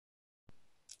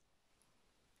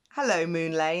Hello,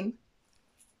 Moon Lane.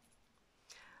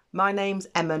 My name's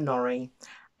Emma Norry.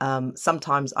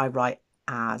 Sometimes I write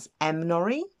as Em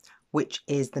Norry, which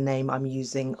is the name I'm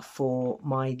using for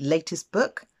my latest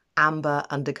book, Amber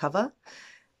Undercover.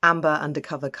 Amber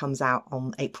Undercover comes out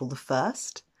on April the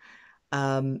 1st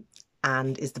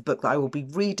and is the book that I will be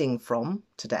reading from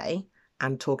today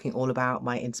and talking all about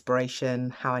my inspiration,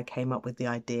 how I came up with the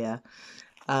idea.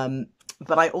 But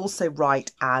I also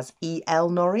write as E.L.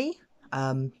 Norry.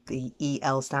 The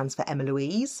E.L. stands for Emma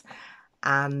Louise.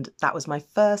 And that was my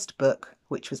first book,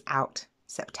 which was out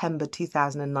September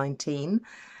 2019.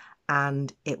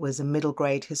 And it was a middle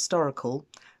grade historical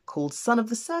called Son of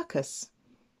the Circus.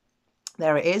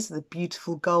 There it is, the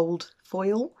beautiful gold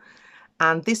foil.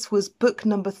 And this was book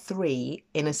number 3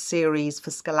 in a series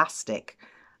for Scholastic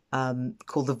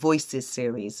called the Voices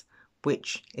series,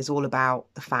 which is all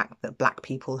about the fact that Black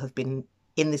people have been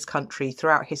in this country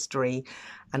throughout history,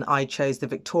 and I chose the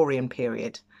Victorian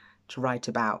period to write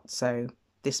about. So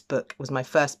this book was my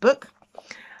first book,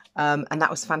 and that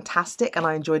was fantastic, and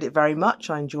I enjoyed it very much.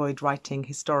 I enjoyed writing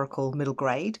historical middle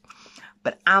grade,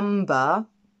 but Amber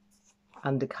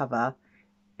Undercover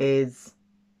is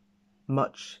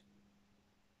much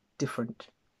different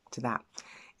to that.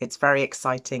 It's very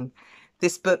exciting.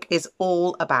 This book is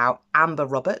all about Amber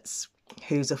Roberts,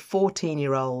 who's a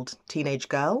 14-year-old teenage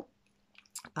girl.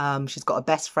 She's got a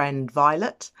best friend,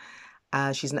 Violet.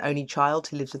 She's an only child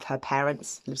who lives with her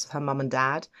parents, lives with her mum and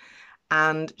dad.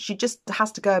 And she just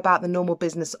has to go about the normal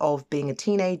business of being a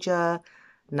teenager,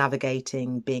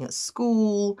 navigating being at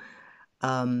school,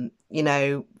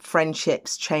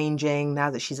 friendships changing now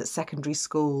that she's at secondary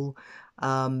school.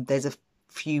 There's a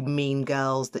few mean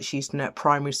girls that she used to know at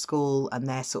primary school, and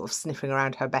they're sort of sniffing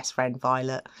around her best friend,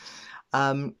 Violet.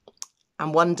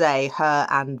 And one day her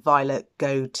and Violet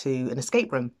go to an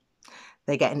escape room.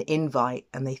 They get an invite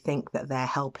and they think that they're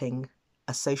helping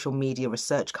a social media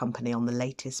research company on the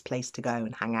latest place to go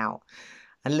and hang out.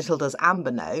 And little does Amber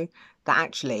know that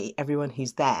actually everyone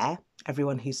who's there,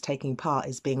 everyone who's taking part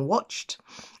is being watched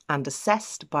and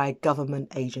assessed by a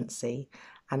government agency.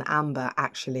 And Amber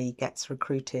actually gets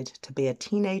recruited to be a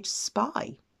teenage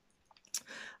spy.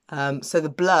 So the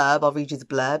blurb, I'll read you the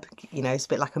blurb, it's a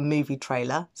bit like a movie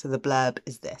trailer. So the blurb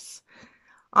is this.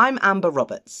 I'm Amber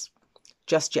Roberts,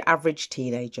 just your average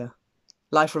teenager.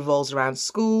 Life revolves around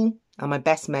school and my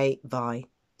best mate, Vi.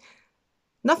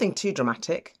 Nothing too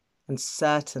dramatic and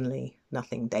certainly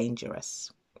nothing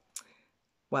dangerous.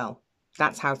 Well,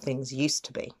 that's how things used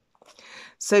to be.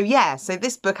 So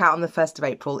this book out on the 1st of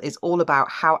April is all about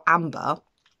how Amber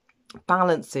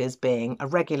balances being a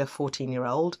regular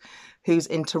 14-year-old who's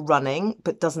into running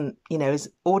but doesn't, is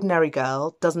an ordinary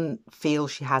girl, doesn't feel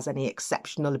she has any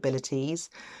exceptional abilities.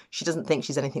 She doesn't think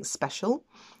she's anything special.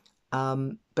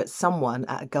 But someone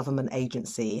at a government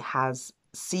agency has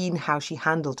seen how she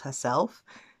handled herself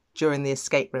during the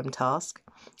escape room task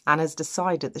and has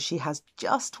decided that she has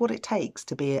just what it takes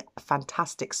to be a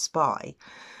fantastic spy.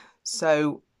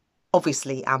 So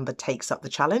obviously Amber takes up the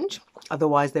challenge,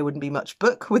 otherwise there wouldn't be much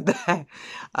book, would there?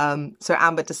 So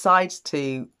Amber decides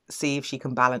to see if she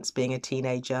can balance being a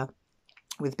teenager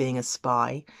with being a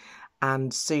spy,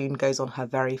 and soon goes on her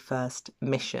very first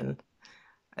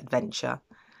adventure.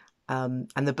 And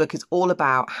the book is all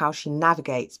about how she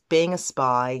navigates being a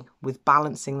spy with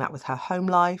balancing that with her home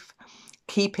life,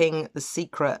 keeping the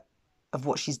secret of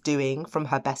what she's doing from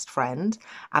her best friend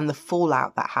and the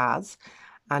fallout that has,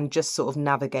 and just sort of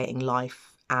navigating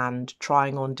life and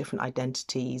trying on different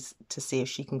identities to see if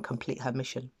she can complete her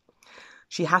mission.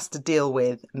 She has to deal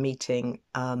with meeting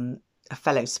a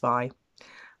fellow spy,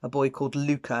 a boy called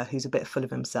Luca, who's a bit full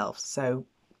of himself. So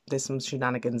there's some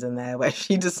shenanigans in there where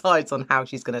she decides on how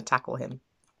she's going to tackle him.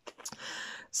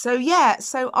 So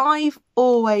I've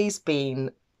always been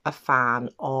a fan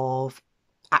of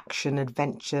action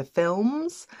adventure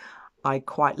films. I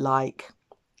quite like,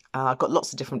 I've got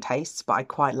lots of different tastes, but I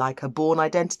quite like a Bourne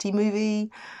Identity movie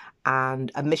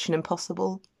and a Mission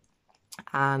Impossible.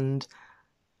 And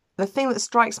the thing that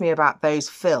strikes me about those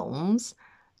films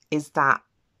is that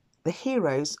the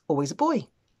hero's always a boy.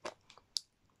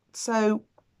 So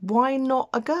why not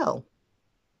a girl?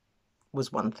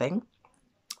 Was one thing.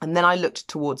 And then I looked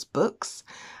towards books,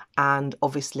 and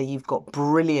obviously you've got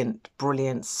brilliant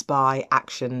spy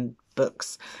action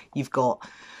books. You've got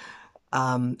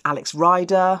Alex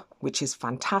Rider, which is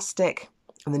fantastic.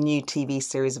 And the new TV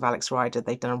series of Alex Rider,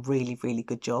 they've done a really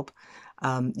good job.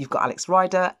 You've got Alex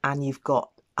Rider, and you've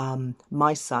got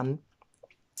my son,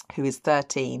 who is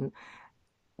 13,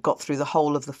 got through the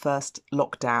whole of the first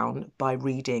lockdown by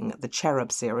reading the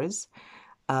Cherub series.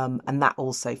 And that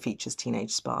also features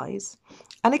teenage spies.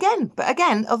 And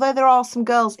again, although there are some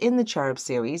girls in the Cherub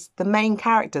series, the main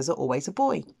characters are always a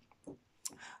boy.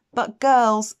 But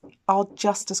girls are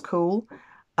just as cool.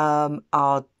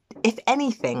 If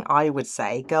anything, I would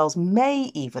say girls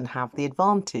may even have the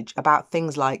advantage about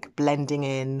things like blending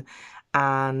in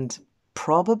and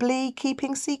probably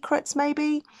keeping secrets,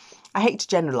 maybe. I hate to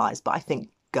generalise, but I think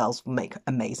girls make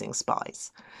amazing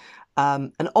spies.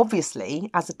 And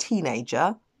obviously, as a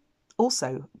teenager,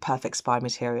 also perfect spy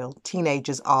material.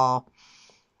 Teenagers are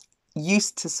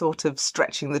used to sort of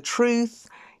stretching the truth,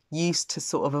 used to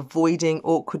sort of avoiding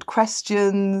awkward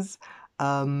questions.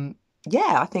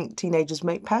 I think teenagers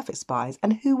make perfect spies.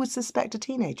 And who would suspect a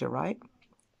teenager, right?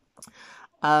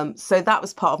 So that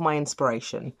was part of my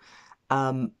inspiration.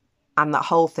 And that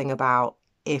whole thing about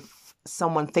if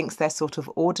someone thinks they're sort of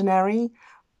ordinary,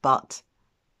 but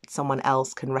someone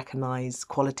else can recognise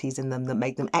qualities in them that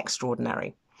make them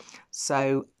extraordinary.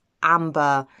 So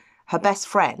Amber, her best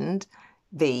friend,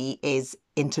 V, is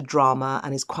into drama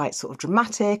and is quite sort of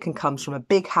dramatic and comes from a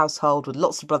big household with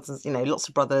lots of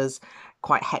brothers,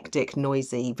 quite hectic,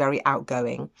 noisy, very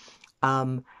outgoing.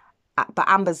 But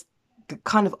Amber's the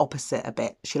kind of opposite a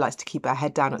bit. She likes to keep her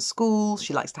head down at school.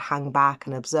 She likes to hang back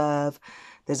and observe.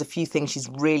 There's a few things she's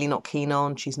really not keen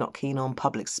on. She's not keen on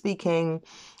public speaking.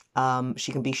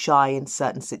 She can be shy in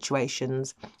certain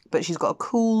situations, but she's got a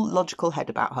cool, logical head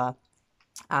about her.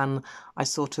 And I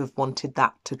sort of wanted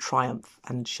that to triumph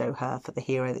and show her for the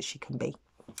hero that she can be.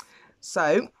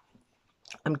 So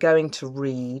I'm going to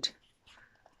read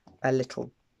a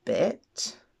little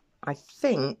bit. I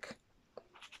think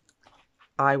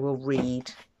I will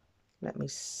read, let me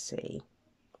see.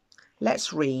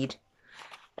 Let's read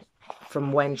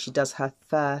from when she does her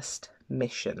first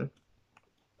mission.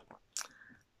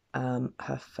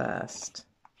 Her first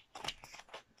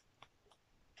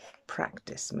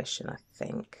practice mission, I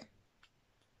think.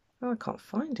 Oh, I can't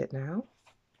find it now.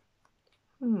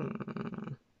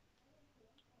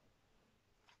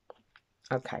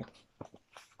 Okay.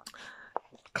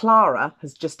 Clara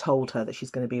has just told her that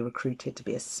she's going to be recruited to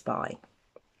be a spy.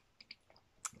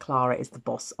 Clara is the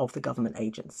boss of the government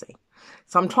agency.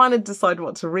 So I'm trying to decide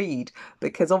what to read,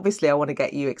 because obviously I want to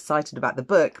get you excited about the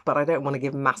book, but I don't want to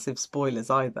give massive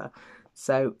spoilers either.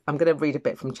 So I'm going to read a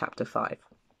bit from chapter 5.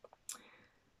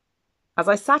 As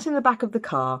I sat in the back of the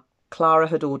car, Clara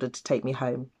had ordered to take me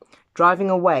home, driving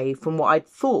away from what I'd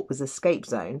thought was escape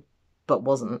zone, but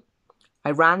wasn't. I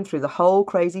ran through the whole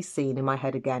crazy scene in my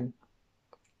head again.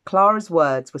 Clara's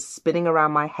words were spinning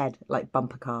around my head like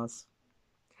bumper cars.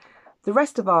 The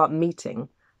rest of our meeting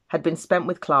had been spent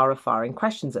with Clara firing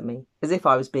questions at me, as if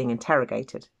I was being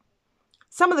interrogated.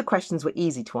 Some of the questions were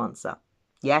easy to answer.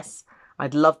 Yes,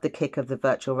 I'd loved the kick of the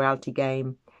virtual reality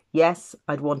game. Yes,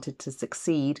 I'd wanted to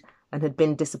succeed and had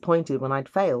been disappointed when I'd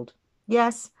failed.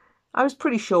 Yes, I was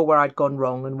pretty sure where I'd gone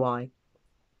wrong and why.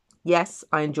 Yes,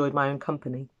 I enjoyed my own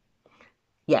company.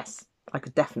 Yes, I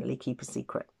could definitely keep a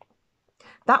secret.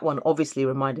 That one obviously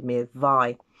reminded me of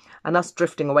Vi and us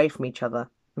drifting away from each other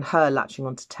and her latching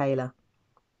onto Taylor.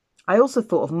 I also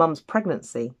thought of Mum's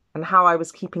pregnancy and how I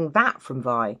was keeping that from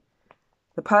Vi,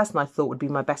 the person I thought would be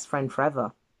my best friend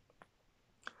forever.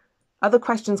 Other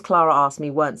questions Clara asked me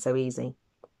weren't so easy.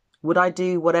 Would I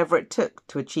do whatever it took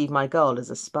to achieve my goal as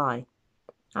a spy?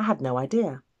 I had no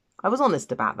idea. I was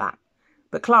honest about that,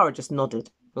 but Clara just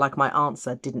nodded, like my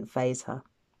answer didn't faze her.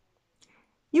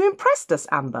 You impressed us,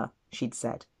 Amber, she'd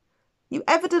said. You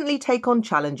evidently take on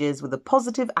challenges with a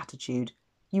positive attitude.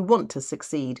 You want to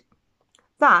succeed.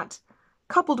 That,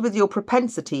 coupled with your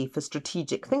propensity for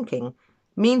strategic thinking,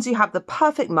 means you have the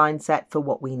perfect mindset for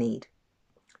what we need.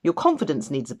 Your confidence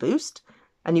needs a boost,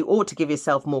 and you ought to give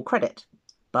yourself more credit.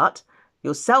 But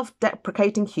your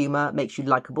self-deprecating humour makes you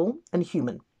likeable and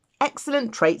human.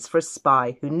 Excellent traits for a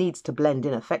spy who needs to blend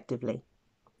in effectively.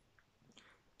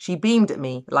 She beamed at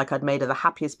me like I'd made her the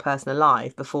happiest person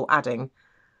alive before adding,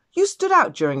 You stood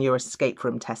out during your escape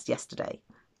room test yesterday,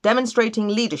 demonstrating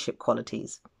leadership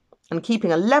qualities and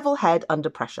keeping a level head under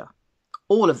pressure.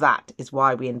 All of that is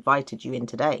why we invited you in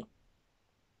today.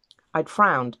 I'd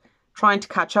frowned, trying to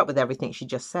catch up with everything she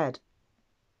just said.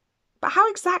 But how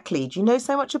exactly do you know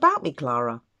so much about me,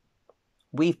 Clara?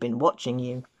 We've been watching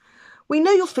you. We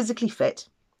know you're physically fit.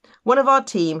 One of our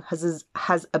team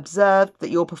has observed that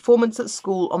your performance at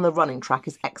school on the running track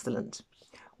is excellent.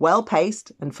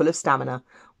 Well-paced and full of stamina,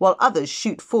 while others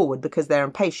shoot forward because they're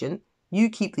impatient, you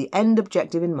keep the end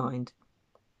objective in mind.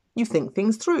 You think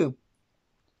things through.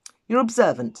 You're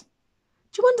observant.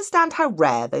 Do you understand how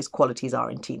rare those qualities are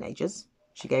in teenagers?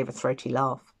 She gave a throaty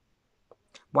laugh.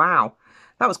 Wow,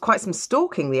 that was quite some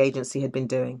stalking the agency had been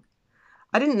doing.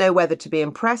 I didn't know whether to be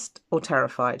impressed or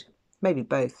terrified. Maybe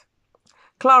both.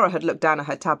 Clara had looked down at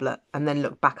her tablet and then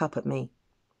looked back up at me.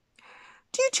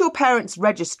 Due to your parents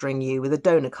registering you with a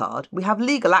donor card, we have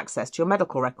legal access to your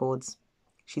medical records.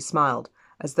 She smiled,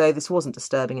 as though this wasn't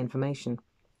disturbing information.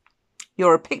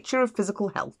 You're a picture of physical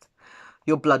health.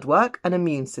 Your blood work and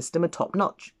immune system are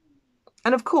top-notch.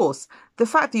 And of course, the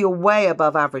fact that you're way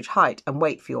above average height and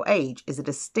weight for your age is a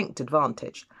distinct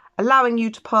advantage, allowing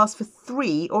you to pass for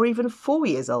 3 or even 4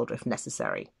 years older if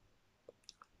necessary.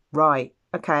 Right,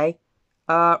 okay.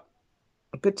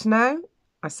 Good to know.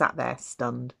 I sat there,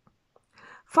 stunned.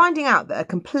 Finding out that a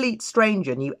complete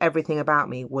stranger knew everything about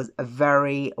me was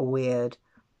very weird.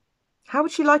 How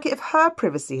would she like it if her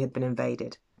privacy had been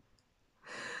invaded?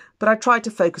 But I tried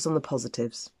to focus on the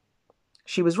positives.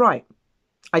 She was right.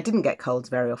 I didn't get colds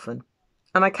very often,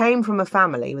 and I came from a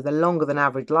family with a longer than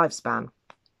average lifespan.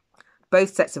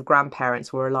 Both sets of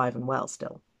grandparents were alive and well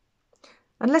still.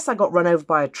 Unless I got run over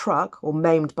by a truck or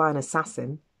maimed by an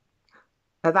assassin.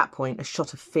 At that point, a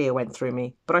shot of fear went through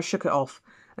me, but I shook it off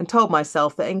and told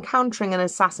myself that encountering an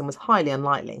assassin was highly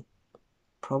unlikely.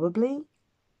 Probably.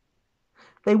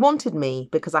 They wanted me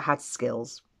because I had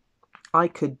skills. I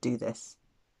could do this.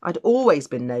 I'd always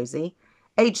been nosy.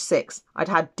 Age 6, I'd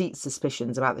had deep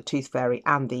suspicions about the Tooth Fairy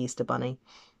and the Easter Bunny.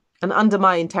 And under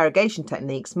my interrogation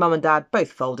techniques, Mum and Dad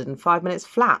both folded in 5 minutes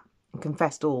flat and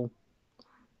confessed all.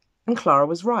 And Clara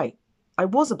was right. I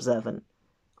was observant.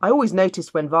 I always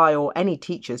noticed when Vi or any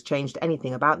teachers changed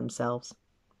anything about themselves.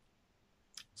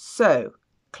 So,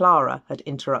 Clara had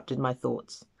interrupted my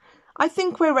thoughts. I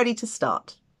think we're ready to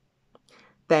start.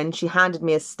 Then she handed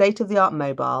me a state-of-the-art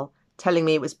mobile, telling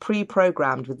me it was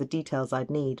pre-programmed with the details I'd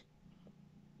need.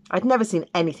 I'd never seen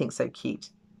anything so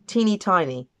cute, teeny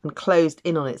tiny and closed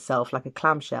in on itself like a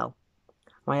clamshell.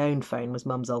 My own phone was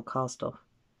Mum's old cast-off.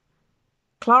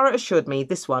 Clara assured me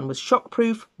this one was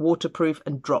shockproof, waterproof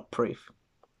and drop-proof.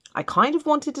 I kind of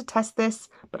wanted to test this,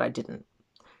 but I didn't.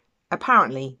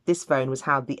 Apparently, this phone was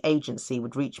how the agency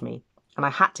would reach me, and I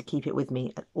had to keep it with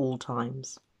me at all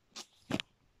times.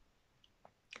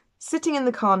 Sitting in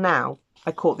the car now,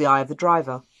 I caught the eye of the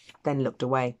driver, then looked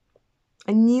away.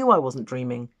 I knew I wasn't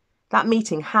dreaming. That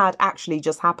meeting had actually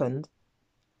just happened.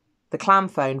 The clam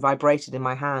phone vibrated in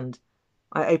my hand.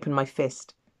 I opened my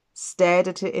fist, stared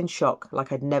at it in shock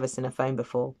like I'd never seen a phone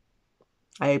before.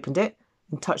 I opened it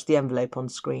and touched the envelope on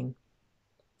screen.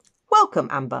 Welcome,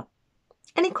 Amber.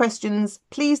 Any questions,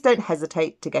 please don't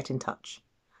hesitate to get in touch.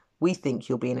 We think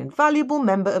you'll be an invaluable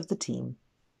member of the team.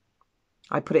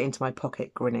 I put it into my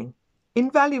pocket, grinning.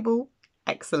 Invaluable?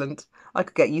 Excellent. I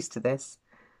could get used to this.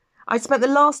 I'd spent the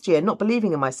last year not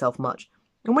believing in myself much,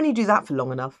 and when you do that for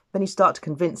long enough, then you start to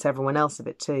convince everyone else of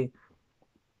it too.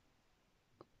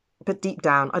 But deep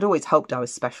down, I'd always hoped I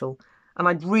was special, and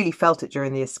I'd really felt it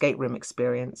during the escape room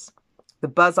experience. The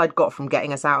buzz I'd got from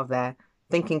getting us out of there,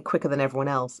 thinking quicker than everyone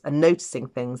else and noticing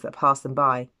things that passed them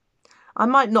by. I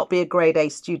might not be a grade A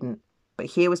student, but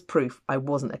here was proof I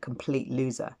wasn't a complete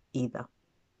loser either.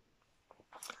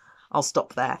 I'll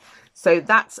stop there. So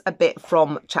that's a bit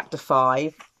from chapter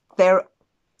 5. There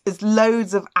is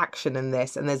loads of action in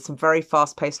this and there's some very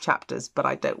fast-paced chapters, but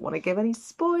I don't want to give any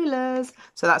spoilers.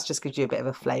 So that just gives you a bit of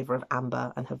a flavour of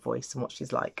Amber and her voice and what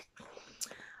she's like.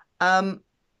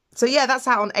 So yeah, that's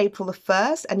out on April the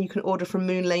 1st and you can order from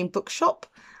Moon Lane Bookshop.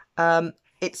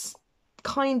 It's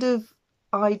kind of,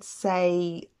 I'd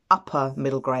say, upper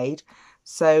middle grade.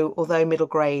 So although middle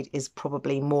grade is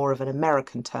probably more of an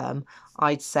American term,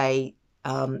 I'd say,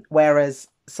 whereas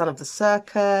Son of the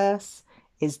Circus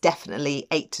is definitely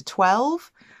 8 to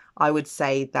 12, I would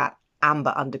say that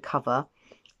Amber Undercover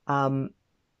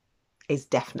is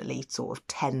definitely sort of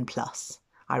 10 plus,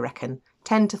 I reckon.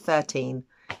 10 to 13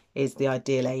 is the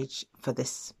ideal age for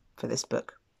this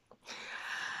book.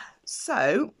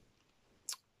 So,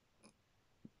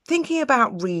 thinking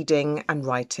about reading and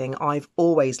writing, I've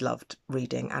always loved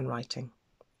reading and writing.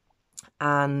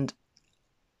 And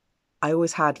I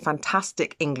always had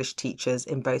fantastic English teachers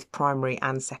in both primary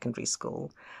and secondary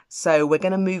school. So we're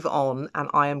going to move on and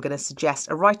I am going to suggest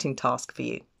a writing task for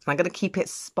you. I'm going to keep it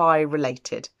spy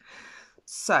related.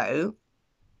 So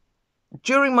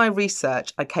during my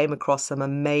research, I came across some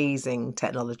amazing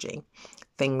technology.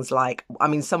 Things like,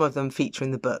 some of them feature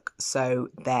in the book. So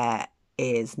there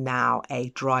is now a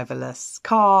driverless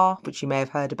car, which you may have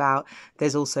heard about.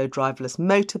 There's also driverless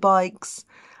motorbikes.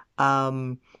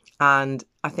 And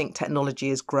I think technology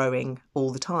is growing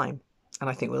all the time. And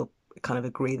I think we'll kind of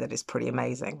agree that it's pretty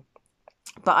amazing.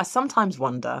 But I sometimes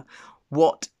wonder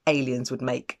what aliens would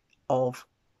make of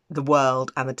the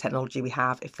world and the technology we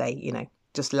have if they,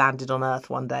 just landed on Earth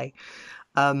one day.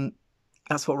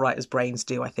 That's what writers' brains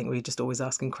do. I think we're just always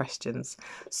asking questions.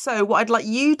 So what I'd like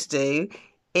you to do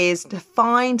is to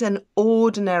find an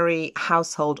ordinary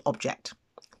household object.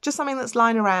 Just something that's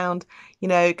lying around. You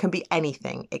know, it can be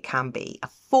anything. It can be a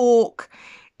fork.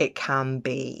 It can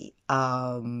be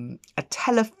a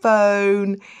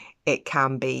telephone. It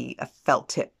can be a felt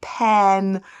tip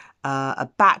pen, a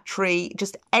battery,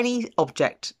 just any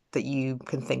object that you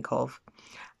can think of.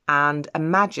 And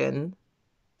imagine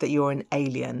that you're an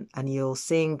alien and you're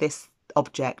seeing this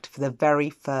object for the very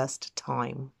first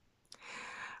time.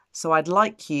 So I'd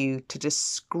like you to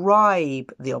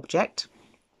describe the object,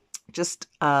 just,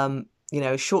 a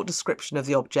short description of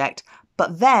the object,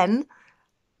 but then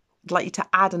I'd like you to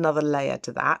add another layer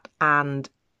to that. And,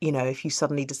 if you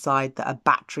suddenly decide that a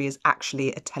battery is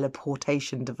actually a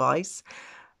teleportation device,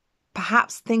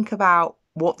 perhaps think about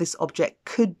what this object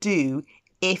could do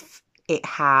if it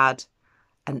had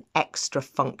an extra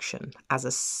function as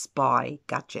a spy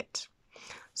gadget.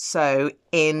 So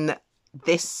in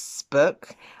this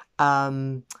book,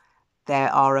 there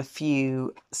are a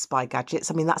few spy gadgets.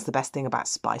 I mean, that's the best thing about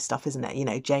spy stuff, isn't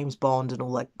it? James Bond and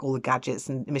all the gadgets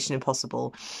and Mission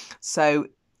Impossible. So,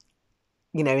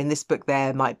 in this book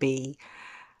there might be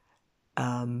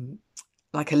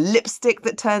like a lipstick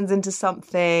that turns into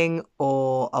something,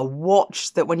 or a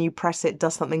watch that when you press it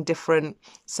does something different.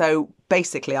 So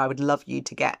basically, I would love you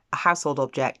to get a household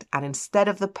object, and instead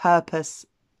of the purpose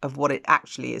of what it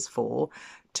actually is for,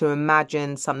 to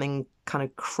imagine something kind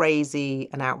of crazy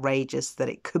and outrageous that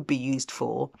it could be used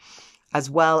for, as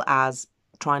well as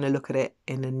trying to look at it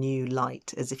in a new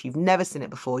light, as if you've never seen it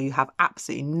before. You have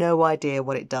absolutely no idea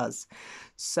what it does.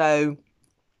 So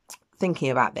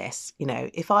thinking about this,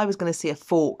 if I was going to see a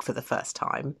fork for the first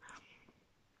time,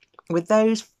 with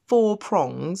those 4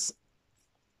 prongs,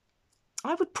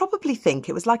 I would probably think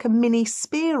it was like a mini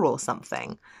spear or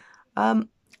something.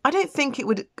 I don't think it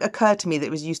would occur to me that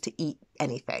it was used to eat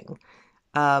anything.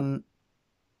 And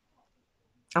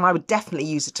I would definitely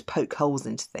use it to poke holes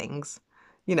into things,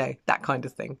 that kind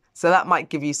of thing. So that might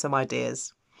give you some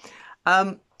ideas.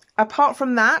 Apart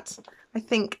from that, I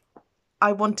think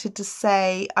I wanted to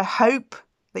say, I hope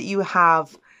that you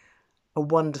have a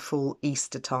wonderful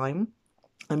Easter time.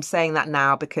 I'm saying that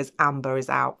now because Amber is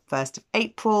out 1st of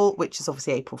April, which is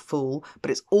obviously April Fool,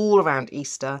 but it's all around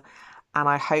Easter. And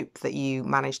I hope that you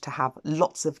manage to have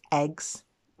lots of eggs.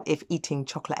 If eating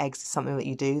chocolate eggs is something that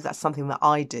you do, that's something that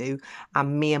I do,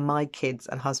 and me and my kids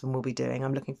and husband will be doing.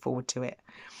 I'm looking forward to it.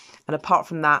 And apart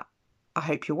from that, I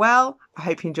hope you're well. I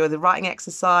hope you enjoy the writing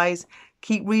exercise.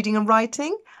 Keep reading and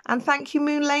writing. And thank you,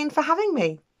 Moon Lane, for having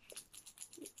me.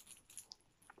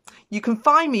 You can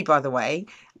find me, by the way,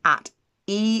 at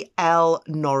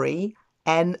elnorry,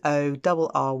 NORRY.com.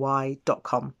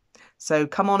 So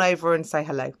come on over and say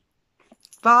hello.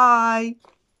 Bye.